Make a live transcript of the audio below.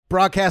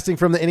Broadcasting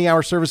from the Any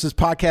Hour Services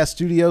podcast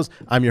studios,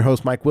 I'm your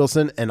host, Mike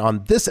Wilson. And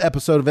on this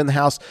episode of In the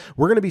House,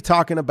 we're going to be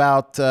talking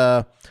about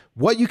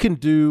what you can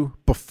do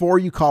before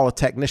you call a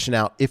technician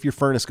out if your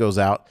furnace goes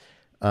out,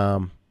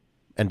 and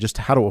just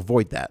how to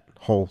avoid that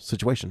whole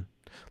situation.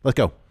 Let's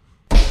go.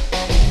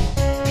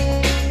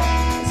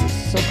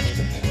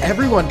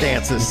 Everyone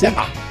dances.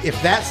 Yeah.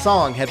 If that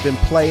song had been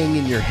playing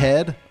in your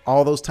head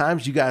all those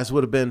times, you guys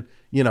would have been,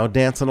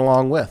 dancing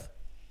along with.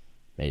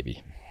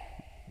 Maybe.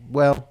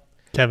 Well,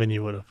 Kevin,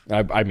 you would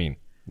have. I mean,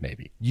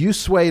 maybe. You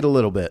swayed a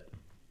little bit.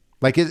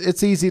 Like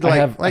it's easy to I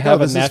have a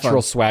this is natural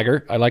fun.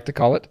 swagger, I like to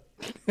call it.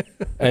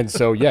 And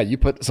so, yeah, you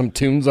put some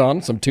tunes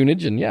on, some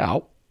tunage, and yeah,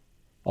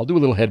 I'll do a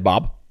little head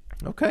bob.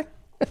 Okay.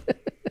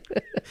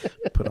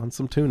 Put on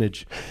some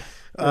tunage.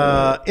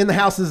 In the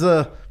House is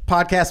a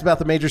podcast about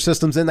the major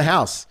systems in the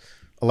house.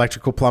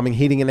 Electrical, plumbing,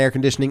 heating, and air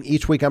conditioning.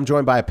 Each week I'm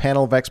joined by a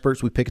panel of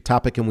experts. We pick a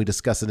topic and we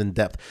discuss it in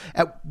depth.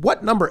 At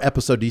what number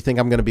episode do you think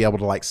I'm going to be able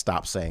to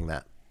stop saying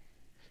that?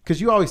 Because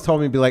you always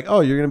told me to be like,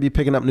 oh, you're going to be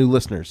picking up new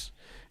listeners.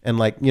 And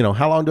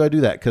how long do I do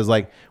that? Because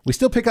we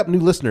still pick up new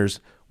listeners.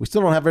 We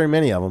still don't have very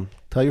many of them.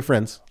 Tell your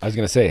friends. I was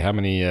going to say, how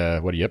many,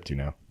 what are you up to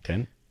now?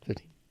 10?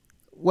 15?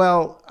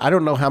 Well, I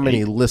don't know how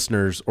many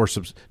listeners or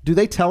do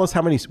they tell us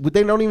how many?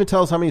 They don't even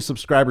tell us how many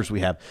subscribers we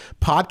have.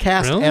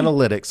 Podcast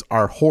analytics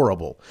are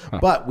horrible,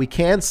 but we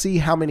can see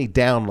how many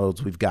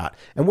downloads we've got.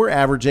 And we're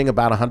averaging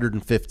about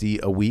 150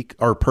 a week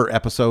or per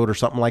episode or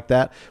something like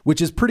that,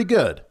 which is pretty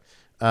good.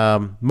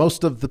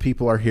 Most of the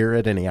people are here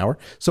at Any Hour,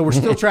 so we're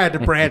still trying to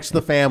branch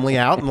the family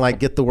out and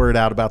get the word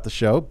out about the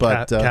show.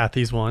 But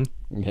Kathy's one.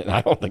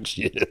 I don't think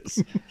she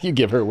is. You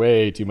give her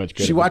way too much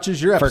credit. She watches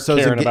your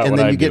episodes and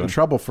then you get in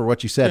trouble for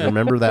what you said.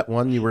 Remember that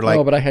one? You were like,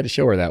 "Oh, but I had to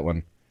show her that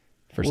one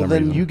for some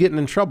reason." Then you getting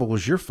in trouble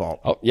was your fault.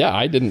 Oh yeah,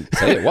 I didn't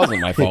say it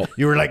wasn't my fault.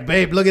 You were like,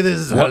 "Babe, look at this.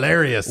 This is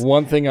hilarious."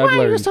 One thing I've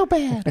learned. You're so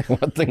bad.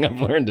 One thing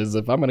I've learned is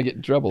if I'm going to get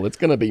in trouble, it's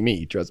going to be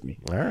me. Trust me.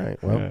 All right.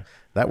 Well,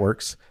 that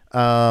works.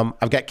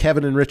 I've got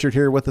Kevin and Richard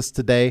here with us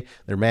today.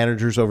 They're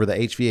managers over the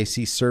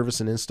HVAC service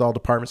and install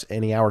departments,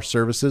 Any Hour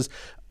Services.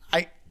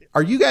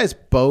 Are you guys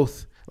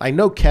both? I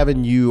know,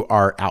 Kevin, you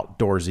are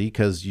outdoorsy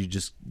because you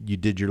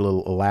did your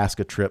little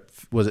Alaska trip.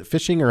 Was it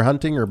fishing or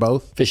hunting or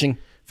both? Fishing.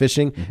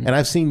 Mm-hmm. And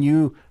I've seen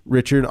you,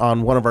 Richard,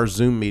 on one of our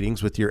Zoom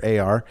meetings with your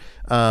AR.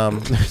 Hey,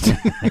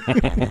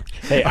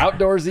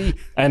 outdoorsy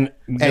and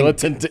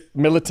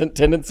militant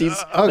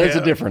tendencies. Okay. There's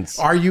a difference.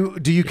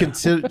 Do you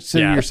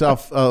consider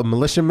yourself a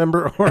militia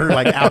member or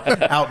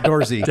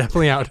outdoorsy?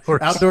 Definitely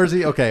outdoors.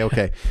 Outdoorsy?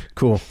 Okay.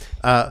 Cool.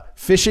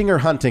 Fishing or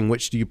hunting,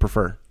 which do you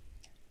prefer?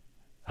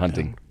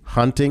 Hunting.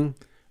 Hunting?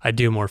 I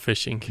do more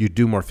fishing. You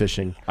do more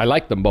fishing. I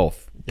like them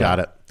both. Got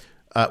it.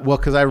 Well,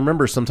 because I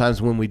remember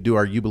sometimes when we do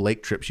our Yuba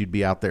Lake trips, you'd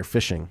be out there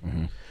fishing.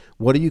 Mm-hmm.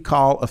 What do you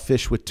call a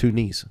fish with two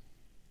knees?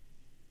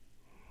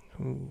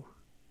 Ooh.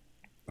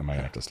 I might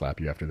have to slap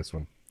you after this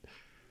one.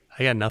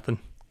 I got nothing.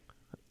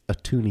 A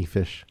toonie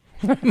fish.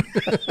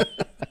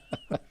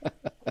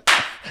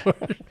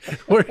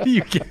 Where do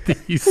you get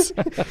these?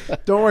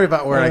 Don't worry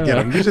about where I get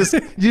them. You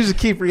just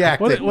keep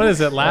reacting. What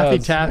is it? Laffy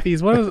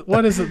Taffies?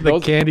 What is it? The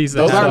candies?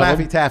 Those are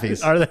Laffy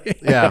Taffies. Are they?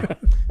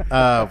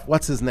 Yeah.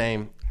 What's his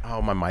name? Oh,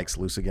 my mic's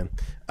loose again.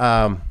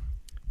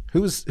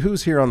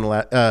 Who's here on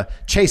the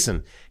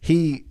Chasen?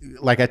 He,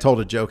 I told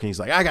a joke and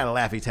he's like, I got a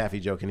Laffy Taffy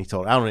joke, and he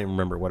told, I don't even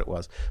remember what it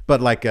was, but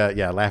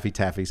Laffy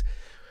Taffies.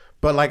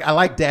 But I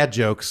like dad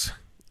jokes,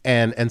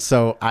 and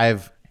so I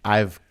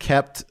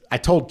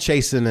told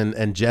Chasen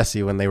and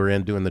Jesse when they were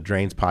in doing the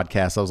Drains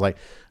podcast, I was like,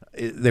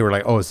 they were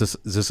like, oh, is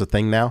this a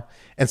thing now?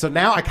 And so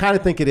now I kind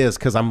of think it is,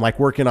 because I'm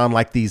working on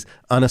these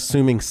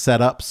unassuming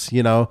setups,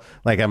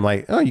 I'm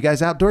like, oh, you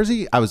guys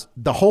outdoorsy?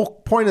 The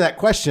whole point of that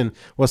question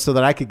was so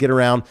that I could get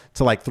around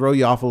to throw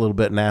you off a little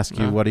bit and ask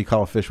you, what do you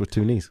call a fish with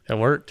two knees? It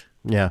worked.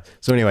 Yeah.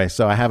 So anyway,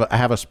 I have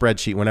a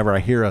spreadsheet. Whenever I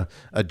hear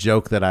a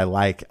joke that I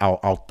like,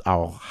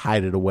 I'll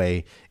hide it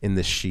away in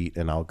this sheet,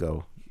 and I'll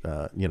go,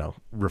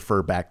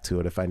 refer back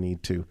to it if I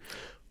need to.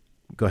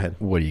 Go ahead.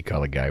 What do you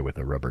call a guy with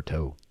a rubber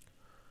toe?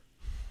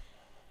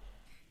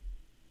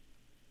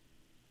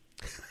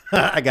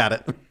 I got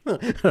it.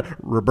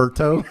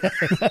 Roberto.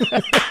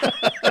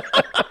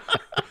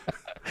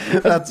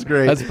 That's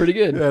great. That's pretty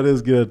good. That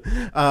is good.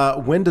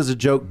 When does a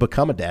joke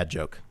become a dad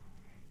joke?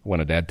 When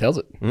a dad tells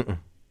it. Mm-mm.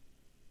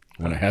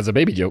 When it has a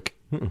baby joke.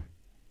 Mm-mm.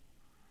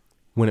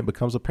 When it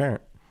becomes a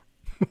parent.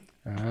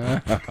 Sing!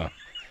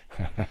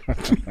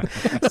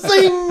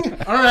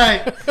 All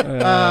right.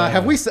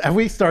 Have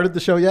we started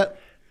the show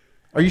yet?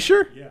 Are you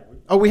sure? Yeah.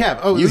 Oh, we have.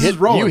 Oh, this is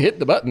rolling. You hit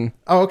the button.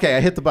 Oh, okay.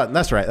 I hit the button.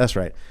 That's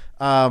right.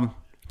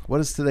 What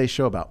is today's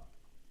show about?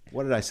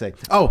 What did I say?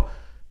 Oh,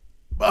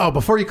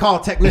 before you call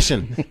a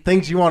technician,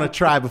 things you want to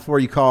try before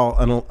you call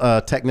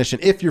a technician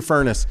if your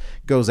furnace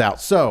goes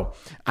out. So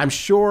I'm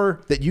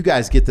sure that you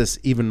guys get this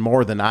even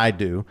more than I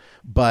do,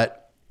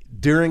 but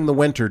during the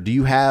winter, do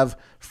you have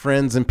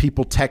friends and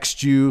people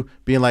text you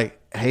being like,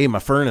 hey, my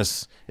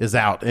furnace is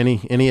out.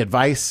 Any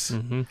advice?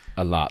 Mm-hmm.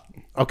 A lot.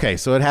 Okay,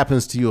 so it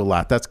happens to you a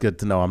lot. That's good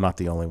to know. I'm not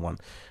the only one.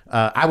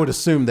 I would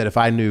assume that if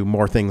I knew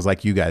more things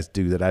like you guys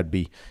do, that I'd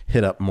be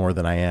hit up more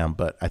than I am.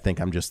 But I think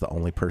I'm just the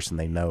only person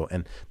they know.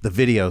 And the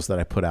videos that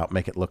I put out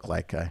make it look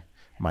like I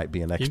might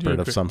be an expert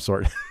of some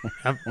sort.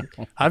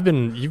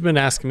 You've been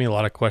asking me a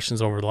lot of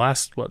questions over the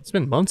last, it's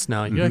been months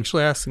now. You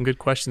actually asked some good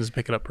questions and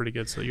pick it up pretty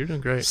good. So you're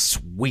doing great.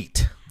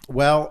 Sweet.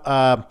 Well,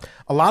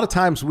 a lot of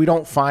times we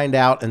don't find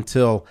out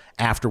until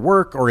after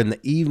work or in the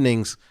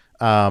evenings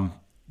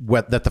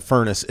that the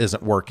furnace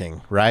isn't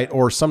working, right?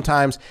 Or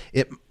sometimes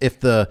if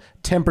the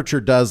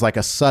temperature does like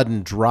a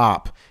sudden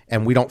drop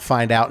and we don't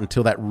find out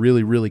until that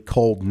really, really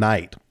cold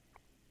night.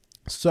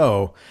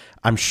 So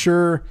I'm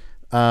sure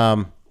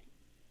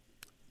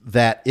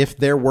that if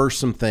there were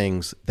some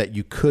things that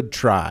you could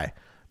try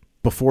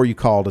before you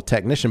called a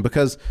technician,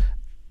 because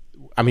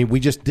I mean, we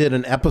just did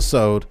an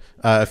episode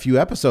a few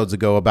episodes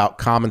ago about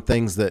common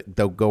things that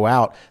they'll go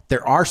out.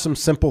 There are some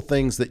simple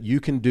things that you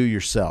can do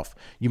yourself.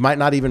 You might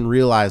not even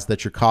realize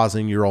that you're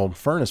causing your own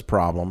furnace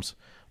problems,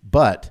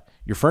 but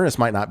your furnace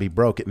might not be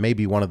broke. It may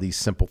be one of these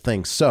simple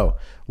things. So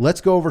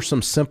let's go over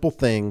some simple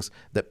things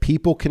that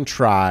people can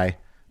try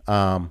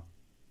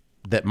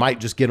that might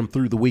just get them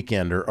through the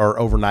weekend or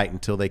overnight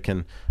until they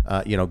can,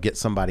 get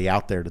somebody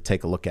out there to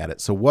take a look at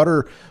it. So what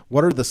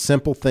are the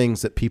simple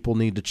things that people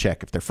need to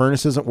check? If their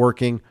furnace isn't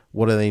working,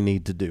 what do they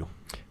need to do?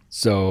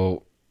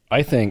 So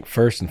I think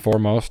first and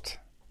foremost,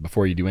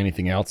 before you do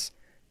anything else,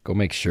 go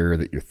make sure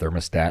that your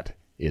thermostat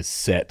is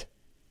set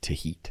to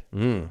heat,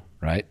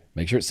 right?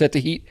 Make sure it's set to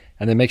heat,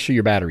 and then make sure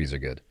your batteries are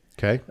good.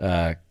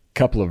 Okay.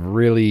 Couple of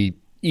really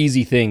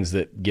easy things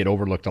that get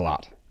overlooked a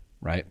lot,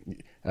 right?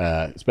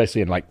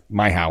 Especially in like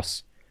my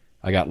house,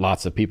 I got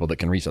lots of people that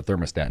can reach a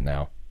thermostat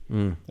now.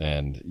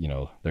 And,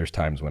 there's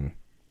times when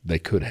they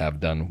could have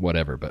done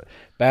whatever, but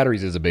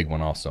batteries is a big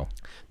one also.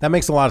 That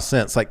makes a lot of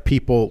sense. Like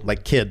people,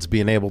 like kids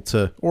being able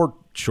to, or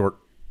short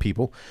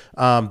people,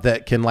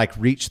 that can like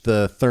reach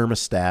the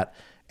thermostat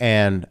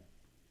and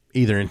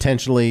either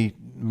intentionally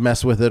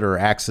mess with it or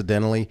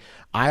accidentally.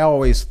 I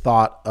always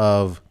thought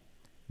of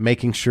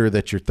making sure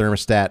that your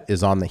thermostat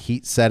is on the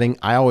heat setting.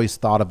 I always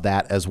thought of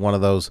that as one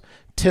of those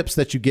tips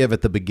that you give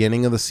at the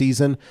beginning of the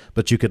season,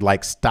 but you could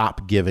like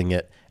stop giving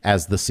it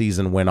as the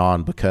season went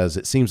on, because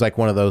it seems like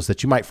one of those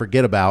that you might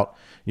forget about.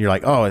 You're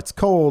like, oh, it's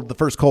cold. The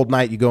first cold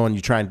night you go and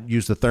you try and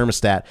use the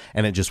thermostat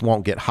and it just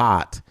won't get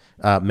hot.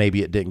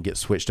 Maybe it didn't get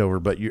switched over,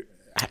 but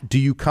do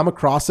you come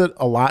across it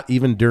a lot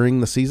even during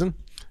the season?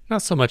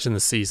 Not so much in the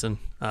season.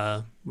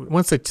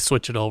 Once they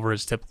switch it over,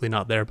 it's typically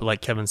not there. But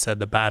like Kevin said,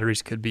 the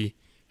batteries could be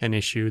an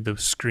issue. The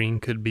screen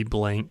could be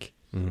blank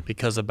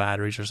because of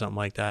batteries or something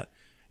like that.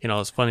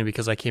 It's funny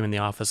because I came in the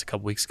office a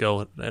couple weeks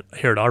ago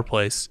here at our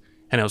place,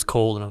 and it was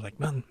cold, and I was like,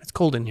 man, it's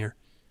cold in here.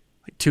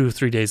 Like 2 or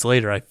 3 days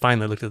later, I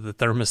finally looked at the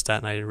thermostat,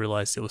 and I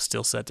realized it was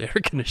still set to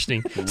air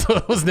conditioning. So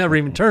it was never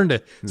even turned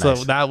to. Nice. So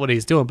that's what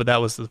he's doing, but that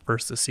was the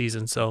first of the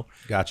season. So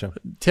gotcha.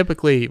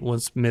 Typically,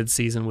 once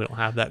mid-season, we don't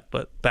have that,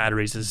 but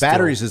batteries is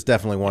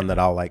definitely one that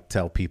I'll like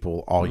tell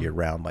people all year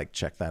round, like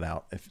check that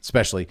out.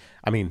 Especially,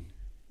 I mean,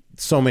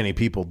 so many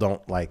people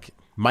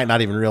might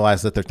not even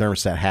realize that their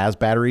thermostat has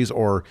batteries,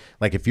 or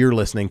like if you're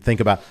listening, think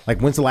about like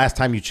when's the last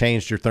time you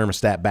changed your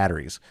thermostat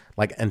batteries?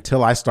 Like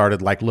until I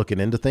started like looking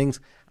into things,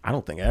 I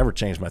don't think I ever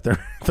changed my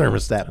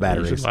thermostat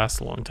batteries. It should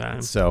last a long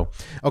time. So,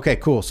 okay,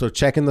 cool. So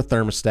checking the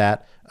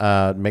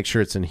thermostat, make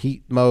sure it's in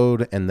heat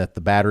mode and that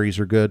the batteries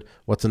are good.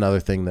 What's another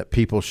thing that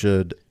people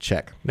should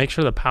check? Make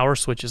sure the power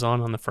switch is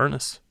on the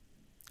furnace.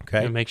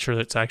 Okay. And make sure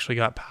that it's actually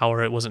got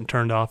power. It wasn't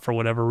turned off for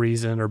whatever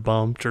reason or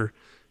bumped or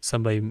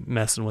somebody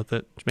messing with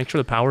it. Make sure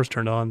the power's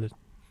turned on.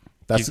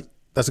 That's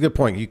a good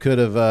point. You could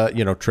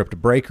have tripped a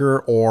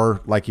breaker,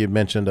 or like you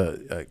mentioned,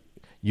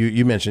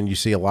 you mentioned you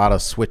see a lot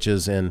of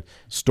switches in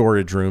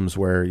storage rooms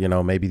where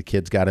maybe the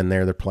kids got in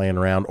there, they're playing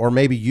around, or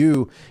maybe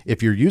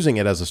if you're using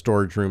it as a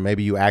storage room,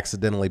 maybe you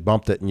accidentally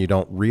bumped it and you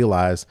don't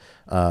realize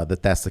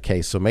that that's the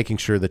case. So making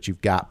sure that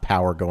you've got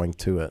power going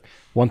to it.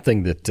 One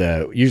thing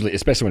that usually,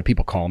 especially when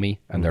people call me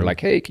and they're like,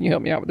 "Hey, can you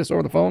help me out with this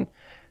over the phone?"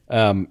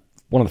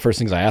 One of the first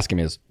things I ask them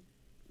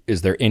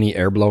is there any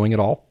air blowing at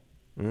all?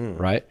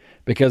 Right?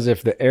 Because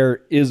if the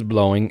air is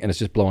blowing and it's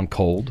just blowing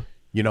cold,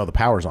 the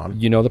power's on.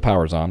 The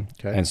power's on.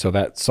 Okay. And so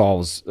that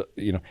solves,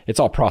 it's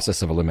all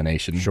process of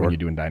elimination Sure. when you're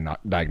doing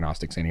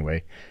diagnostics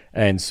anyway.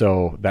 And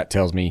so that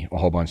tells me a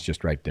whole bunch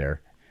just right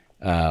there.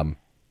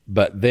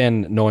 But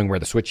then knowing where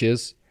the switch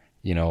is,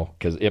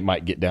 because it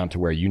might get down to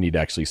where you need to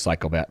actually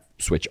cycle that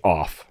switch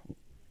off.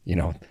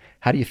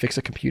 How do you fix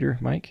a computer,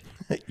 Mike?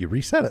 You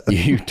reset it.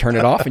 You turn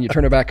it off and you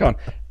turn it back on.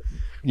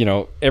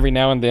 Every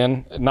now and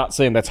then, not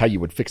saying that's how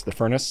you would fix the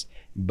furnace,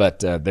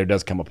 but there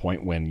does come a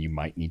point when you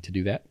might need to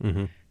do that.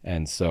 Mm-hmm.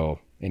 And so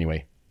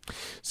anyway.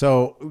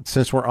 So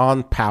since we're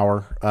on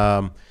power,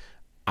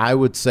 I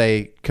would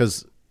say,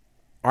 because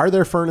are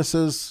there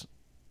furnaces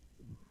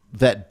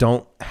that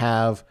don't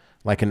have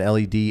like an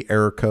LED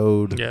error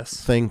code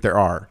thing? There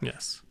are.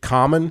 Yes.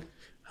 Common?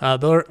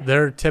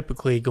 They're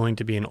typically going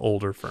to be an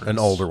older furnace. An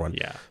older one.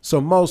 Yeah. So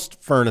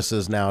most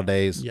furnaces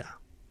nowadays. Yeah.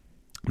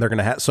 They're going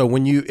to have, so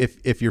when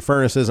if your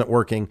furnace isn't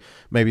working,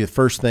 maybe the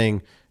first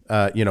thing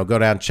go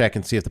down, check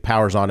and see if the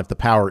power's on. If the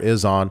power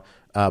is on,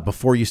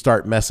 before you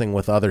start messing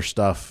with other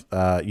stuff,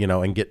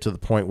 and get to the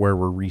point where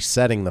we're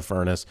resetting the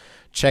furnace,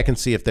 check and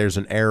see if there's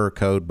an error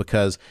code,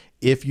 because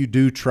if you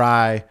do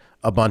try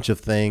a bunch of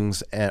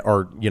things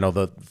or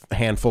the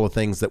handful of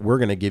things that we're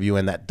going to give you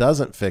and that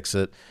doesn't fix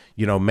it,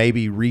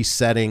 maybe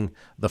resetting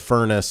the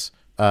furnace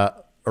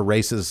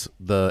erases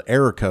the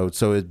error code.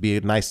 So it'd be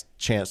a nice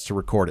chance to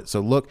record it.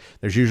 So look,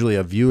 there's usually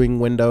a viewing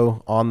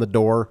window on the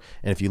door.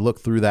 And if you look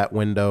through that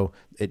window,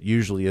 it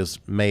usually is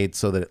made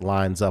so that it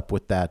lines up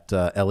with that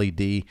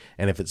LED.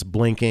 And if it's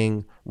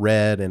blinking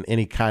red and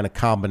any kind of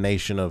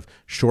combination of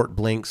short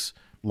blinks,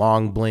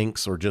 long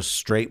blinks, or just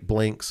straight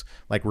blinks,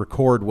 like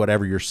record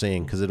whatever you're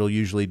seeing, because it'll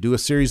usually do a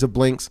series of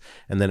blinks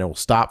and then it will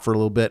stop for a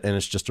little bit, and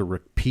it's just a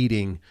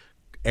repeating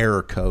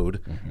error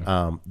code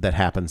that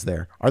happens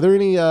there. Are there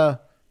any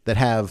that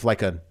have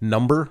like a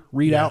number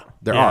readout?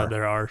 There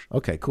are.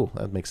 Okay, cool.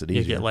 That makes it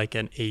easier. You get like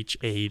an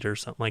H8 or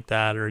something like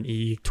that, or an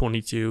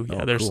E22.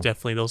 Yeah, there's cool.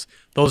 Definitely those.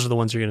 Those are the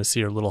ones you're going to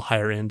see are little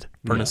higher end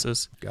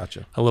furnaces. Yeah,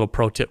 gotcha. A little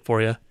pro tip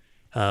for you.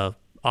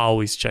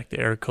 Always check the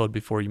error code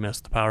before you mess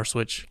with the power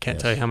switch. Can't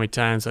tell you how many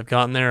times I've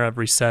gotten there, I've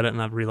reset it,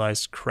 and I've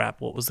realized, crap,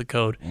 what was the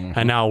code?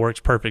 And now it works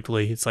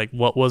perfectly. It's like,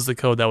 what was the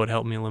code that would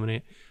help me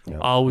eliminate? Yep.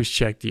 Always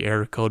check the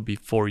error code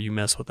before you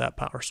mess with that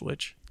power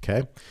switch.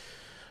 Okay.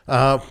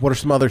 What are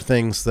some other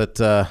things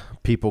that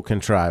people can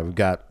try? We've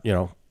got,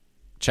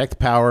 check the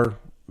power,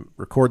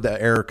 record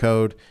the error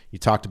code. You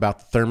talked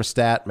about the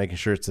thermostat, making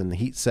sure it's in the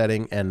heat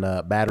setting, and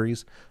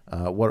batteries.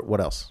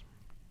 What else?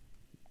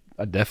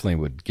 I definitely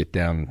would get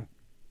down,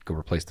 go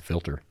replace the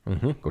filter,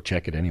 go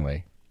check it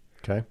anyway.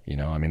 Okay.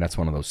 That's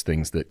one of those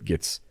things that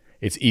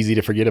it's easy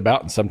to forget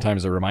about. And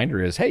sometimes the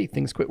reminder is, hey,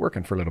 things quit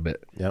working for a little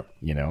bit. Yep.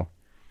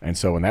 And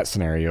so in that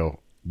scenario,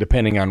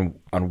 depending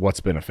on what's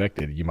been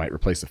affected, you might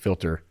replace the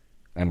filter.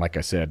 And like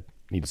I said,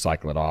 need to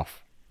cycle it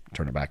off,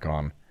 turn it back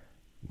on,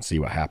 and see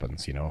what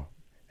happens.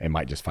 It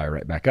might just fire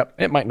right back up.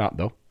 It might not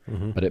though,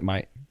 but it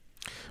might.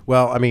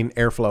 Well,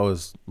 airflow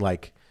is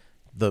like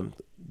the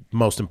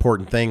most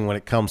important thing when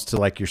it comes to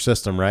like your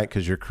system, right?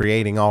 Because you're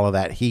creating all of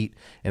that heat,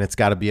 and it's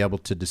got to be able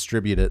to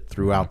distribute it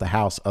throughout the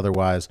house.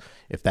 Otherwise,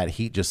 if that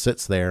heat just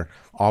sits there,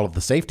 all of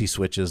the safety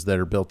switches that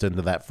are built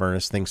into that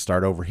furnace, things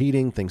start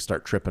overheating, things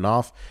start tripping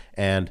off,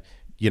 and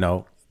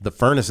the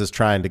furnace is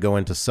trying to go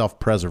into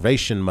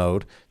self-preservation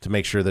mode to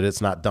make sure that it's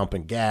not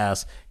dumping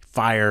gas,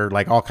 fire,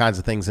 like all kinds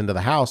of things into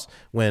the house,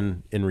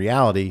 when in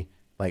reality,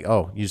 like,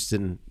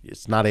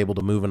 it's not able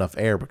to move enough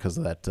air because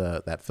of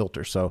that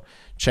filter. So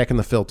checking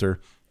the filter.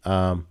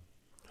 A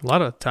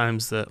lot of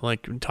times that,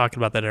 like, talking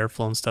about that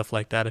airflow and stuff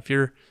like that,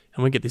 and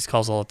we get these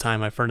calls all the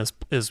time, my furnace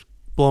is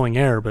blowing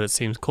air, but it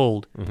seems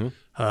cold.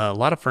 A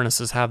lot of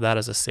furnaces have that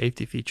as a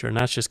safety feature, and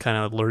that's just kind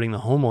of alerting the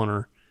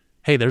homeowner,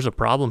 hey, there's a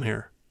problem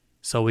here.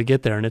 So we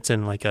get there and it's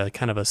in like a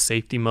kind of a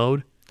safety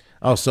mode.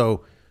 Oh,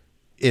 so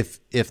if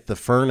the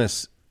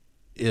furnace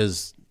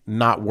is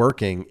not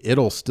working,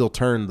 it'll still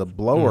turn the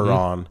blower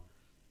on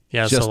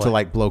just to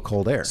like blow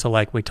cold air. So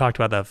like we talked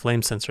about that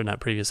flame sensor in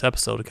that previous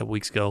episode a couple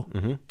weeks ago.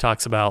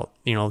 Talks about,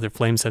 the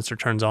flame sensor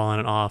turns on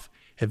and off.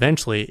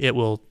 Eventually it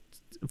will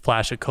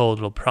flash a code.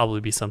 It'll probably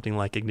be something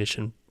like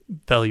ignition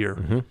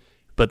failure.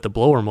 But the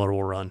blower motor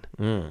will run.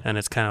 And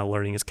it's kind of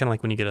alerting. It's kind of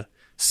like when you get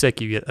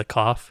sick, you get a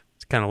cough.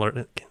 Kind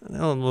of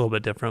a little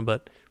bit different,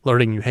 but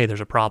alerting you, hey, there's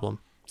a problem.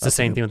 It's the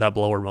same thing with that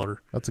blower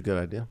motor. That's a good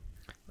idea.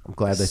 I'm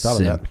glad they thought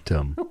of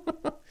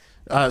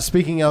that.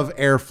 Speaking of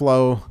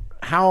airflow,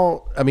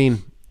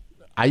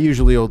 I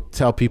usually will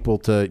tell people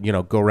to,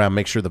 go around,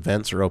 make sure the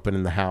vents are open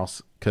in the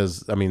house. Because,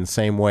 the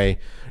same way,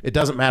 it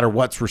doesn't matter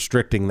what's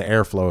restricting the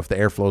airflow. If the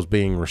airflow is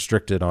being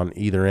restricted on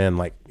either end,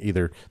 like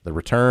either the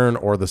return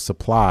or the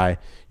supply,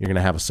 you're going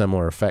to have a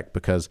similar effect,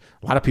 because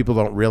a lot of people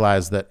don't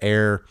realize that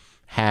air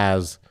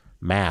has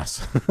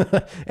mass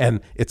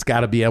and it's got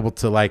to be able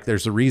to, like,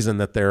 there's a reason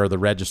that there are the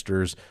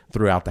registers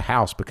throughout the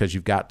house, because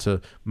you've got to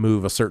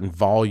move a certain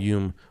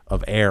volume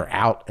of air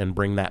out and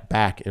bring that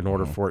back in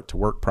order for it to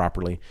work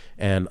properly.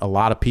 And a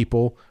lot of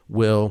people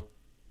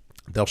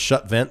they'll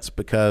shut vents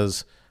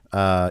because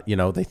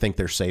they think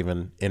they're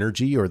saving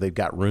energy, or they've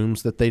got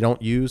rooms that they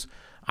don't use.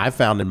 I've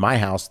found in my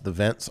house the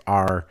vents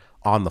are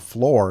on the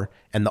floor,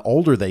 and the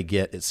older they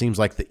get, it seems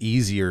like the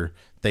easier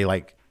they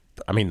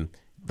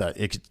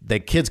the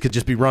kids could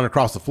just be running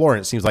across the floor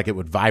and it seems like it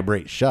would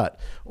vibrate shut,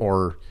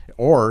 or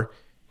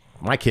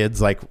my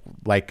kids like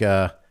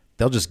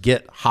they'll just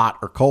get hot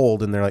or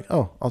cold and they're like,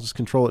 oh, I'll just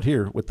control it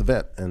here with the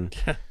vent. And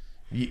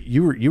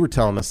you were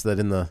telling us that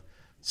in the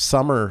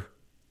summer,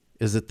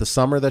 is it the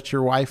summer that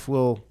your wife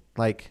will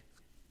like?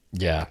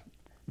 Yeah.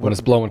 When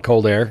it's blowing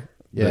cold air,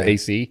 the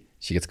AC,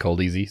 she gets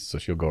cold easy. So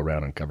she'll go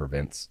around and cover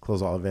vents.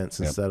 Close all the vents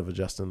instead of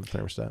adjusting the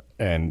thermostat.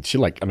 And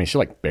she'll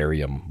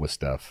bury them with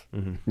stuff.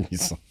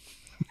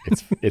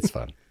 It's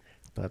fun.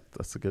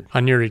 That's a good.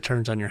 On your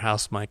returns on your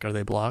house, Mike, are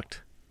they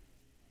blocked?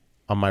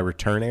 On my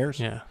return airs?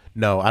 Yeah.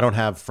 No, I don't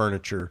have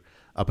furniture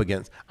up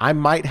against. I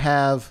might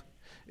have,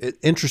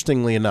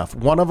 interestingly enough,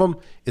 one of them,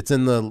 it's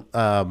in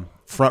the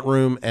front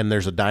room and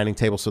there's a dining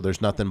table, so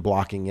there's nothing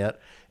blocking it.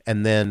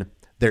 And then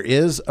There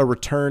is a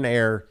return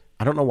air.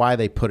 I don't know why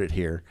they put it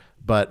here,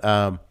 but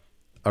a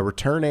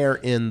return air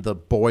in the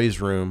boys'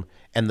 room,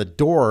 and the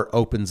door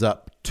opens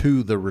up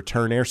to the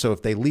return air. So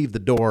if they leave the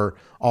door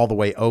all the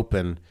way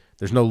open,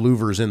 there's no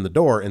louvers in the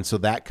door, and so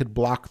that could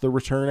block the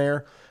return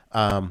air.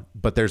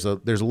 But there's a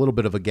little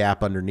bit of a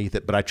gap underneath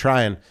it. But I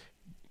try and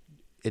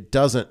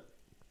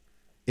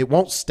it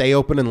won't stay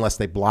open unless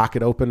they block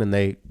it open, and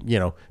they,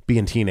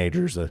 being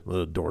teenagers,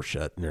 the door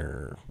shut.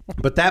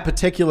 But that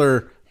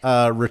particular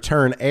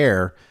return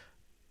air,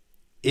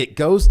 it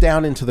goes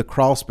down into the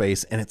crawl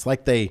space, and it's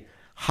like they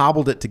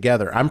hobbled it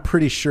together. I'm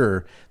pretty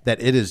sure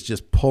that it is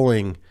just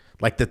pulling,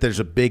 like that there's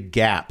a big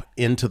gap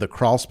into the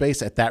crawl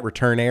space at that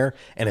return air,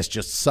 and it's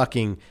just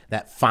sucking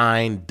that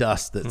fine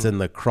dust that's in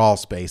the crawl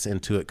space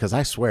into it. Because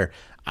I swear,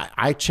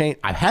 I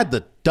had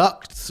the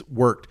ducts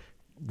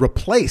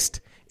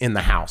replaced in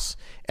the house,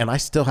 and I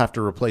still have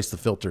to replace the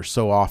filter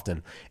so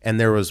often. And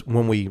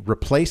when we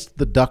replaced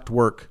the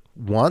ductwork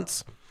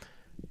once,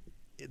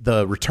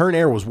 the return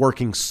air was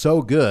working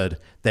so good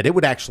that it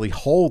would actually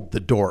hold the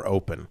door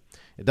open.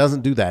 It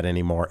doesn't do that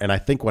anymore. And I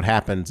think what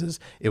happens is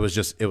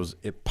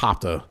it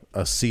popped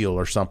a seal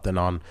or something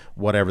on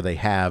whatever they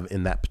have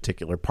in that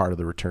particular part of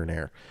the return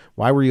air.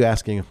 Why were you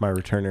asking if my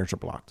return airs are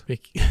blocked?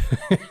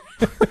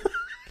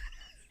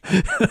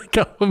 A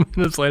couple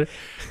minutes later,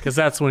 because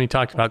that's when he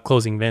talked about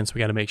closing vents. We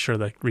got to make sure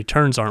the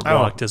returns aren't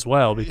blocked as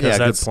well, because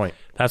good point.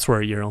 That's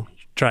where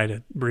try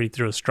to breathe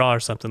through a straw or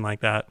something like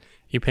that.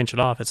 You pinch it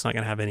off, it's not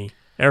going to have any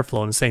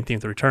airflow. And the same thing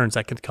with the returns,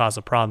 that could cause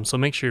a problem. So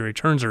make sure your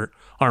returns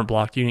aren't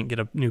blocked. You didn't get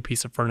a new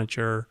piece of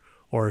furniture,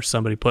 or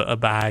somebody put a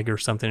bag or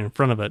something in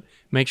front of it.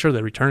 Make sure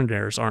the return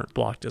airs aren't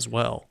blocked as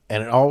well.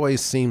 And it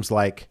always seems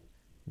like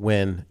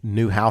when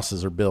new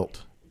houses are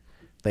built,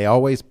 they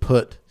always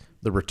put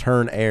the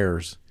return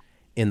airs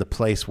in the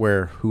place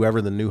where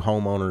whoever the new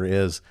homeowner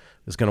is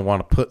going to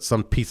want to put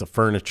some piece of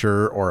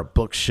furniture or a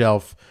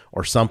bookshelf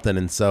or something.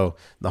 And so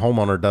the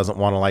homeowner doesn't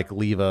want to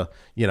leave a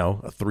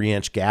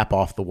 3-inch gap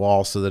off the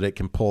wall so that it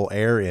can pull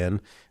air in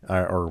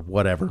or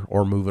whatever,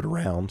 or move it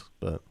around.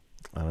 But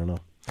I don't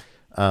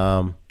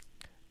know.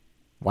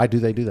 Why do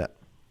they do that?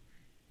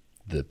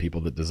 The people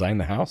that designed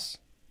the house,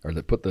 or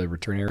that put the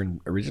return air in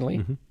originally.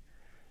 Mm-hmm.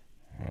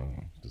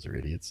 Those are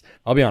idiots.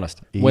 I'll be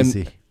honest.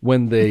 Easy.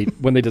 When they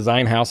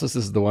design houses,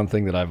 this is the one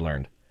thing that I've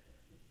learned.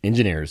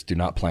 Engineers do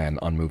not plan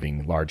on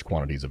moving large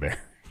quantities of air,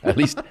 at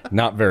least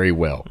not very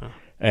well.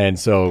 And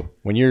so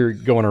when you're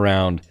going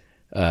around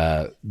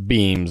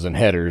beams and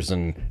headers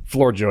and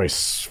floor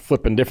joists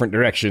flipping different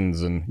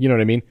directions, and you know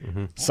what I mean?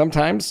 Mm-hmm.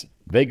 Sometimes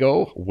they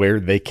go where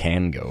they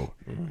can go.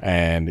 Mm-hmm.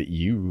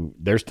 And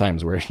there's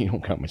times where you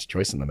don't got much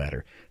choice in the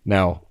matter.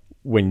 Now,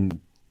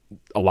 when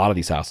a lot of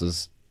these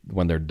houses,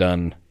 when they're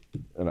done,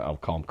 and I'll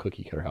call them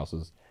cookie cutter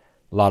houses,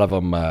 a lot of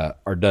them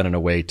are done in a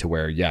way to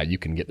where, you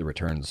can get the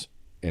returns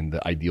in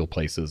the ideal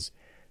places.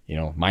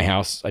 My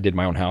house, I did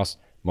my own house.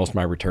 Most of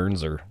my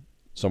returns are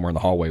somewhere in the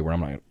hallway where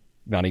I'm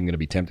not even going to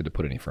be tempted to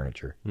put any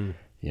furniture,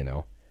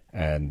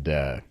 and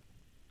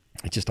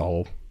it's just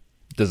all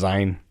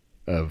design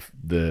of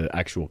the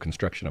actual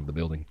construction of the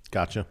building.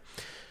 Gotcha.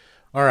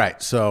 All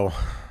right. So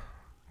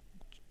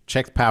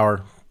check the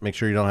power, make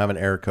sure you don't have an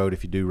error code.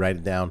 If you do, write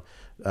it down,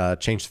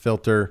 change the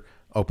filter,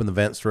 open the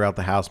vents throughout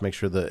the house, make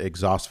sure the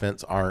exhaust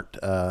vents are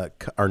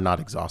not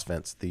exhaust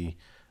vents. The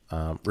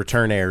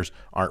return airs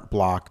aren't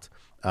blocked.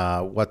 We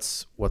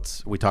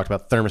talked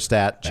about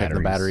thermostat, checking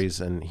the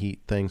batteries and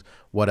heat things.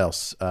 What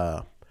else?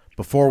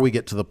 Before we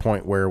get to the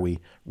point where we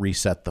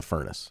reset the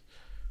furnace,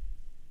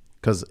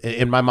 because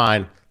in my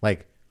mind,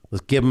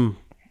 let's give them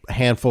a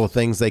handful of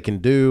things they can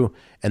do,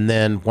 and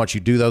then once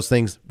you do those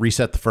things,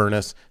 reset the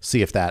furnace,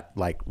 see if that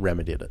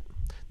remedied it.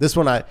 This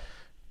one, I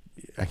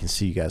can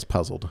see you guys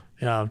puzzled.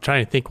 Yeah, I'm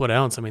trying to think what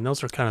else. I mean,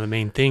 those are kind of the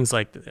main things.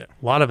 A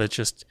lot of it's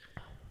just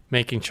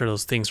making sure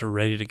those things are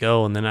ready to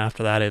go, and then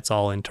after that, it's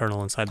all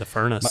internal inside the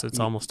furnace. It's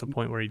almost a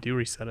point where you do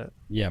reset it.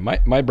 Yeah,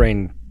 my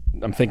brain,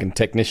 I'm thinking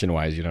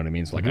technician-wise, you know what I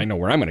mean? It's I know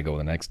where I'm going to go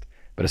the next,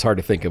 but it's hard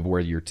to think of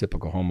where your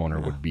typical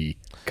homeowner would be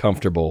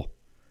comfortable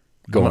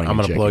going. I'm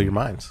going to blow your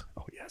minds.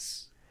 Oh,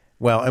 yes.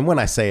 Well, and when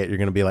I say it, you're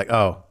going to be like,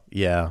 oh,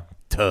 yeah,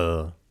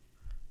 tuh.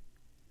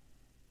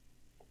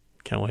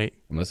 Can't wait.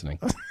 I'm listening.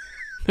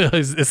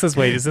 Is this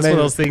one of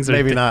those things?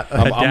 Maybe not.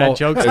 Dad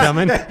jokes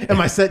coming. Am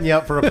I setting you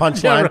up for a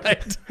punchline?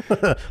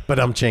 Yeah, right. But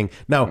I'm ching.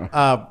 No,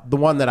 the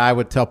one that I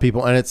would tell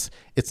people, and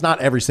it's not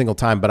every single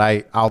time,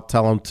 but I'll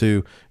tell them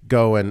to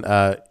go and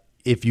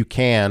if you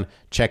can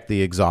check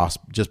the exhaust,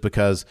 just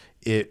because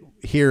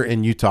here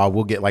in Utah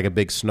we'll get a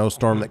big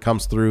snowstorm that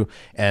comes through,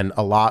 and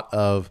a lot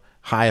of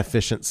high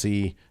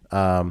efficiency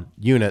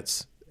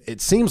units.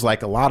 It seems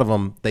like a lot of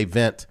them, they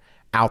vent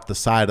out the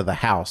side of the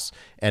house,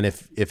 and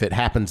if it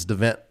happens to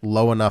vent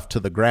low enough to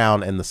the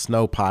ground and the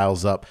snow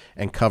piles up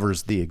and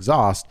covers the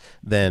exhaust,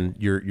 then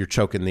you're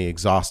choking the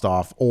exhaust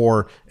off.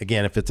 Or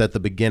again, if it's at the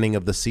beginning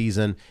of the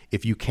season,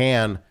 if you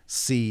can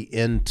see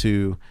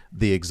into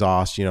the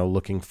exhaust,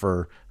 looking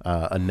for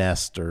a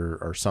nest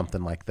or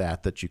something like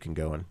that you can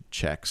go and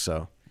check.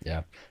 So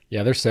yeah,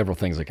 there's several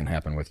things that can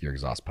happen with your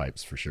exhaust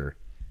pipes for sure.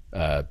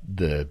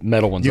 The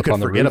metal ones You up could on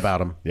the forget roof. about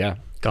them. Yeah,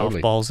 Golf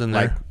totally. balls in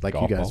there. Like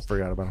Golf you guys balls.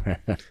 forgot about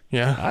them.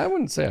 Yeah. I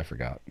wouldn't say I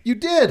forgot. You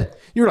did.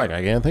 You were like,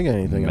 I can't think of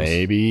anything else.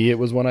 Maybe it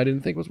was one I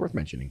didn't think was worth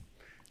mentioning.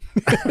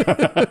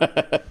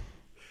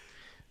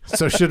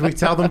 So should we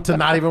tell them to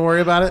not even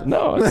worry about it?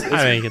 No, I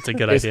think it's a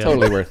good it's idea.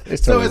 totally worth.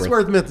 It's So totally it's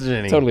worth, worth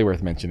mentioning. totally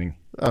worth mentioning.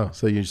 Oh,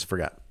 so you just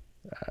forgot.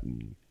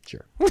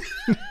 Sure,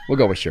 we'll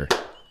go with sure.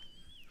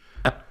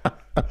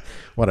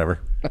 Whatever.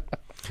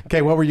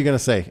 Okay, what were you going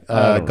to say?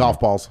 don't Golf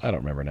balls. I don't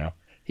remember now.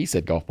 He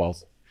said golf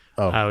balls.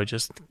 I was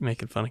just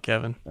making fun of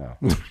Kevin.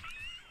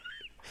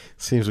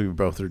 Seems we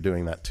both are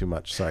doing that too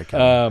much. Sorry,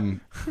 Kevin.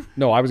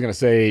 No, I was going to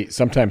say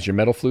sometimes your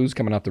metal flues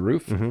coming out the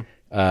roof.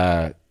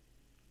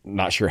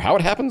 Not sure how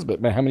it happens,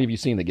 but man, how many of you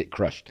seen that get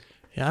crushed?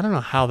 Yeah, I don't know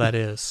how that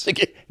is. They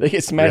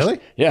get smashed. Really?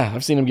 Yeah,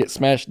 I've seen them get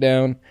smashed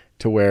down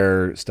to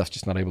where stuff's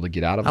just not able to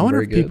get out of them. I wonder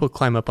very if good. people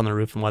climb up on the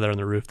roof and while they're on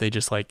the roof, they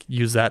just like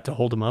use that to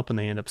hold them up and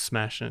they end up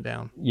smashing it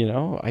down. You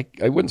know,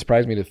 I wouldn't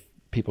surprise me if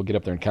people get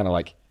up there and kind of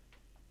like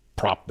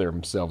prop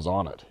themselves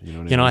on it. You know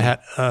what I I mean?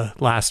 had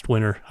last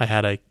winter, I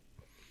had a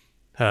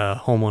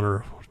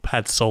homeowner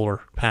had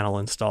solar panel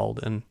installed,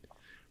 and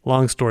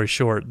long story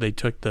short, they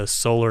took the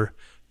solar,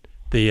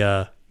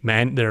 their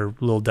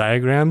little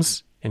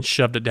diagrams and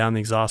shoved it down the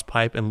exhaust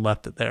pipe and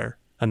left it there,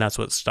 and that's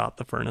what stopped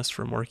the furnace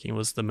from working.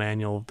 Was the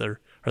manual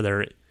of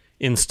their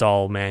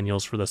install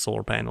manuals for the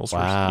solar panels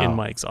Wow. were in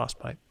my exhaust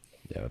pipe.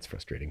 Yeah, that's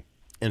frustrating.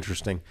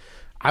 Interesting.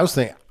 I was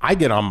thinking, I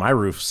get on my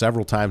roof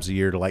several times a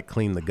year to like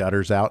clean the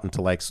gutters out and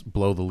to like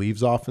blow the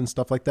leaves off and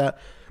stuff like that.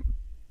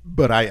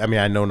 But I mean,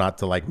 I know not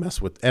to like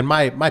mess with, and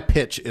my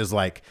pitch is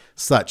like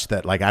such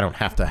that like I don't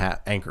have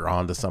to anchor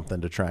onto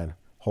something to try and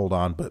hold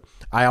on. But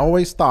I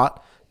always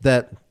thought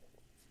that,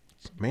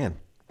 man,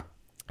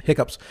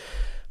 hiccups.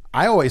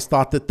 I always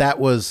thought that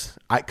was,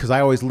 because I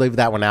always leave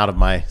that one out of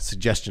my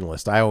suggestion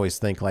list. I always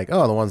think like,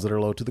 oh, the ones that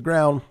are low to the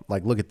ground,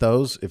 like look at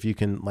those. If you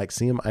can like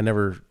see them, I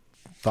never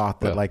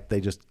thought that like they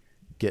just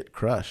get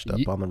crushed up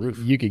on the roof.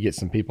 You could get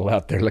some people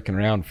out there looking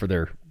around for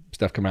their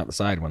stuff coming out the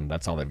side when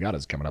that's all they've got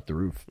is coming up the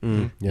roof.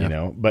 yeah. You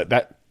know, but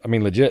that, I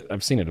mean, legit,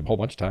 I've seen it a whole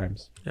bunch of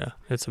times. Yeah,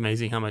 it's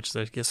amazing how much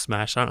they get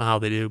smashed. I don't know how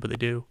they do, but they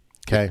do.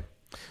 Okay.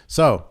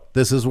 So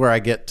this is where I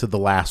get to the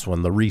last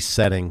one, the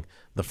resetting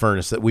the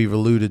furnace that we've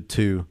alluded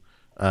to,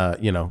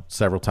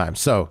 several times.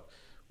 So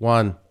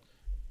one,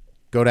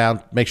 go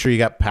down, make sure you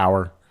got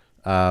power,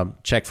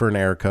 check for an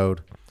error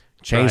code,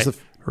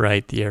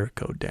 Write the error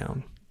code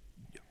down.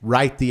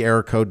 write the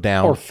error code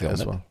down Or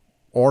film it.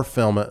 or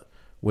film it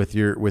with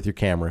your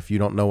camera. If you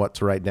don't know what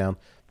to write down,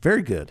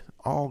 very good.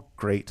 All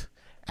great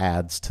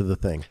adds to the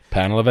thing.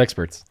 Panel of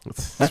experts.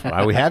 That's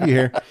why we have you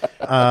here.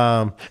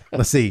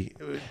 Let's see.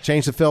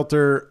 Change the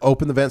filter,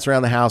 open the vents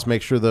around the house,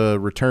 make sure the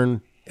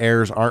return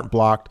airs aren't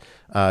blocked,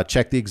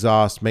 check the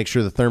exhaust, make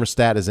sure the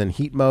thermostat is in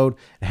heat mode,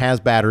 it has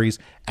batteries.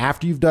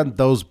 After you've done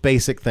those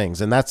basic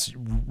things, and that's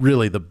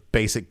really the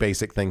basic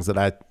things that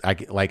I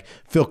like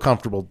feel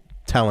comfortable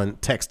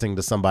texting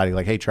to somebody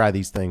like, hey, try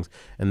these things.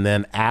 And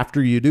then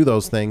after you do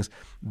those things,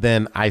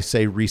 then I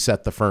say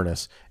reset the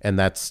furnace, and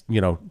that's,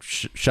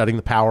 shutting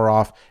the power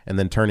off and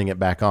then turning it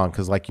back on.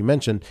 Cause like you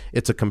mentioned,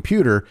 it's a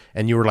computer,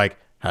 and you were like,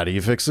 how do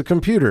you fix a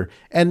computer?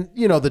 And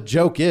the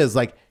joke is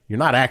like, you're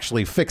not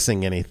actually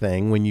fixing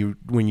anything. When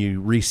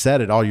you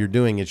reset it, all you're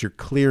doing is you're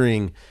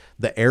clearing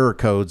the error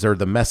codes or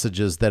the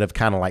messages that have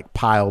kind of like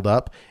piled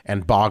up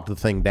and bogged the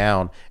thing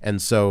down.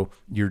 And so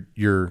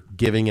you're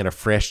giving it a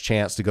fresh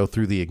chance to go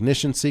through the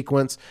ignition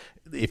sequence.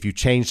 If you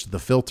changed the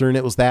filter and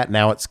it was that,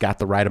 now it's got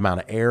the right amount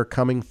of air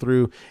coming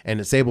through,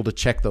 and it's able to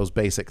check those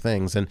basic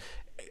things. And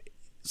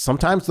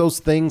sometimes those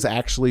things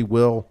actually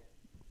will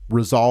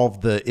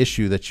resolve the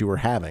issue that you were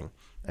having.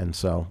 And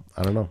so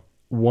I don't know.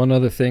 One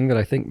other thing that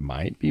I think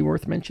might be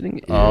worth mentioning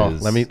is... Oh,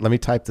 let me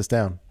type this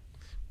down.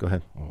 Go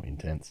ahead. Oh,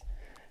 intense.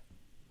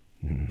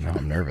 Now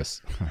I'm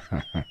nervous.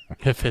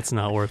 If it's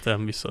not worth it, I'm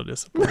gonna be so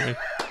disappointed.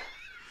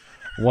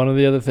 One of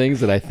the other things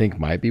that I think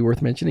might be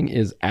worth mentioning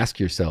is ask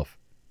yourself,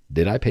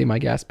 did I pay my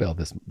gas bill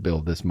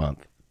this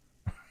month?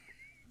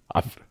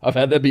 I've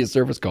had that be a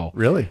service call.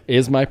 Really?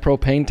 Is my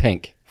propane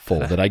tank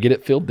full? Did I get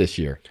it filled this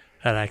year?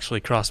 That actually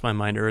crossed my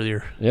mind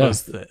earlier. Yeah.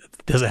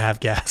 Does it have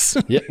gas?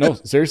 Yeah, no,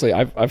 seriously,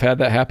 I've had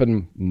that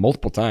happen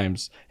multiple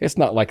times. It's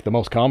not like the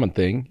most common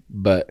thing,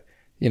 but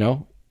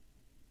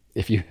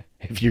if you're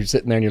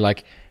sitting there and you're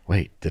like,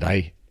 wait, did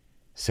I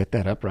set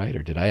that up right,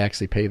 or did I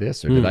actually pay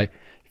this, or did I?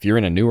 If you're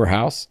in a newer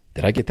house,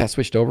 did I get that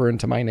switched over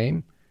into my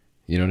name?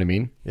 You know what I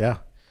mean? Yeah.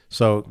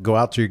 So go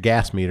out to your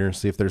gas meter and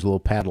see if there's a little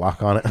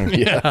padlock on it.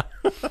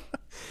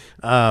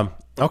 Yeah.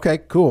 Okay,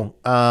 cool.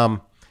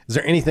 Is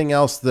there anything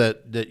else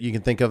that you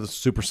can think of that's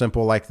super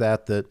simple like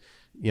that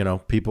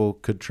people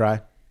could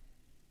try?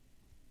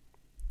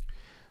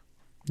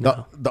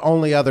 No. The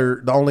only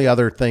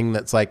other thing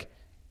that's like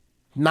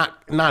not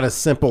as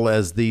simple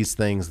as these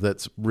things,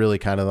 that's really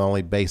kind of the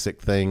only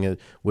basic thing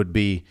would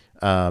be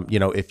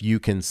if you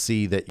can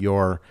see that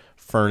your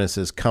furnace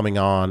is coming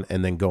on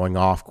and then going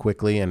off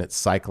quickly and it's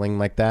cycling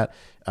like that,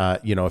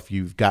 if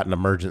you've got an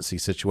emergency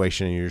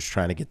situation and you're just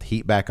trying to get the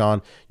heat back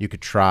on, you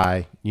could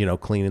try,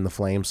 cleaning the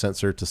flame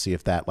sensor to see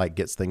if that like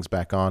gets things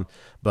back on.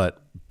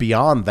 But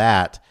beyond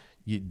that,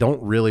 you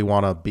don't really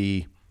want to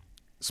be,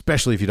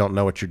 especially if you don't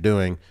know what you're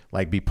doing,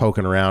 like be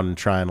poking around and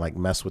try and like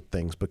mess with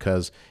things,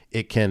 because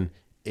it can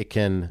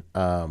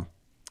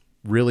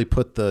really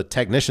put the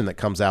technician that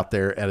comes out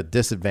there at a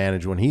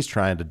disadvantage when he's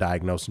trying to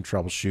diagnose and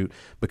troubleshoot,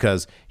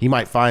 because he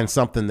might find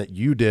something that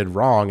you did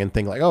wrong and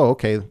think like, oh,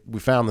 okay, we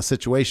found the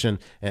situation,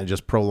 and it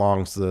just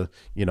prolongs the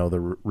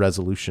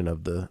resolution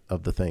of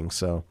the thing.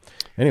 So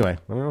anyway,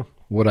 I don't know.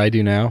 What I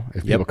do now,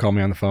 if people call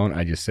me on the phone,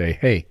 I just say,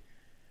 hey,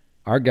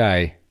 our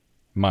guy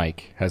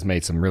Mike has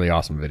made some really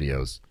awesome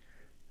videos.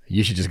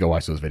 You should just go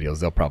watch those videos.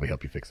 They'll probably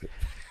help you fix it.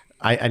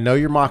 I know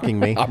you're mocking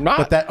me. I'm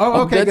not. But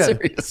I'm okay, dead good.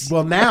 serious.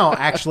 Well, now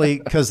actually,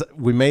 because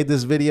we made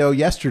this video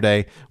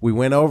yesterday, we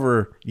went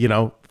over,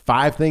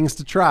 5 things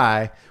to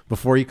try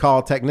before you call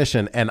a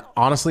technician. And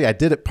honestly, I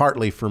did it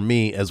partly for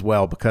me as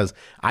well, because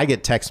I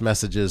get text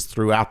messages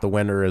throughout the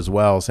winter as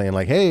well saying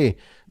like, hey,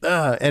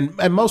 and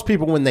most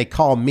people when they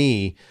call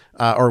me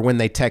or when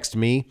they text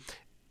me,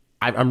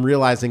 I'm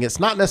realizing it's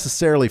not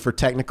necessarily for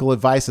technical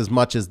advice as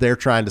much as they're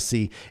trying to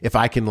see if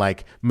I can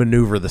like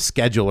maneuver the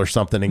schedule or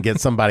something and get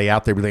somebody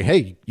out there, be like,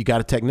 hey, you got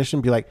a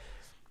technician? Be like,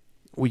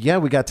 well, yeah,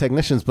 we got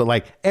technicians, but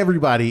like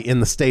everybody in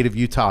the state of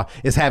Utah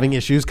is having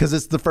issues because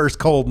it's the first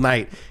cold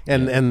night.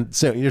 And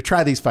so you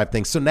try these 5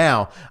 things. So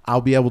now I'll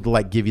be able to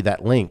like give you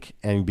that link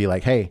and be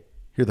like, hey,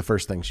 here are the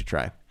first things you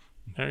try.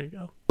 There you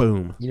go.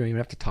 Boom. You don't even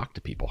have to talk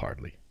to people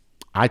hardly.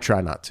 I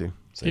try not to.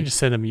 You just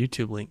send them a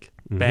YouTube link.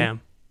 Bam.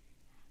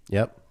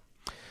 Yep.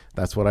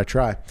 That's what I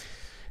try.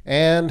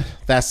 And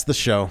that's the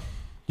show.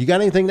 You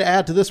got anything to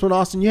add to this one,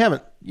 Austin? You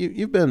haven't.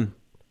 You've been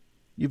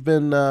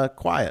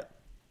quiet.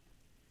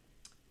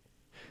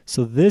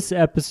 So this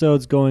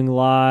episode's going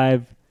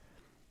live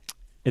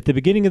at the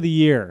beginning of the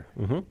year.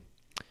 Mm-hmm.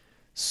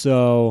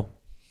 So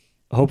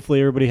hopefully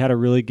everybody had a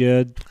really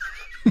good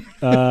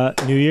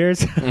New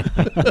Year's.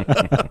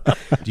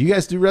 Do you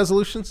guys do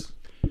resolutions?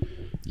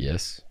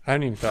 Yes. I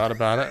hadn't even thought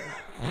about it.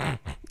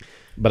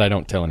 But I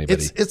don't tell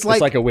anybody. It's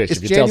like a wish.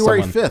 It's if you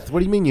January tell someone, 5th. What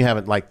do you mean you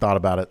haven't like thought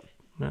about it?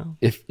 No.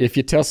 If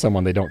you tell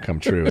someone they don't come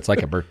true, it's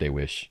like a birthday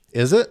wish.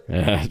 Is it?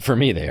 For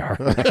me, they are.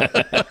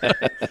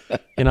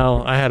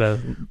 I had a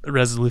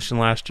resolution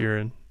last year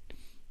and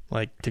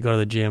like to go to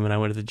the gym, and I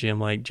went to the gym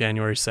like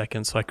January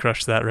 2nd. So I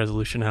crushed that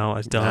resolution out. I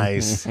was done.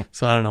 Nice.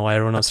 So I don't know why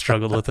everyone else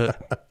struggled with it.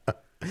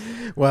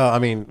 Well, I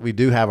mean, we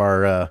do have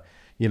our,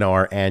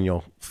 our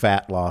annual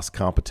fat loss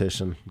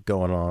competition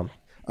going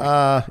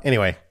on.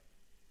 Anyway,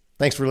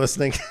 thanks for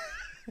listening.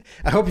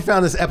 I hope you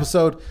found this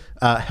episode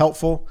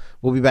helpful.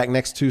 We'll be back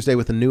next Tuesday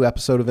with a new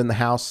episode of In the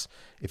House.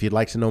 If you'd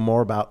like to know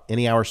more about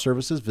Any Hour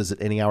Services, visit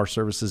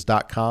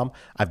anyhourservices.com.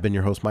 I've been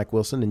your host, Mike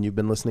Wilson, and you've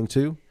been listening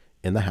to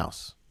In the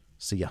House.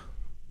 See ya.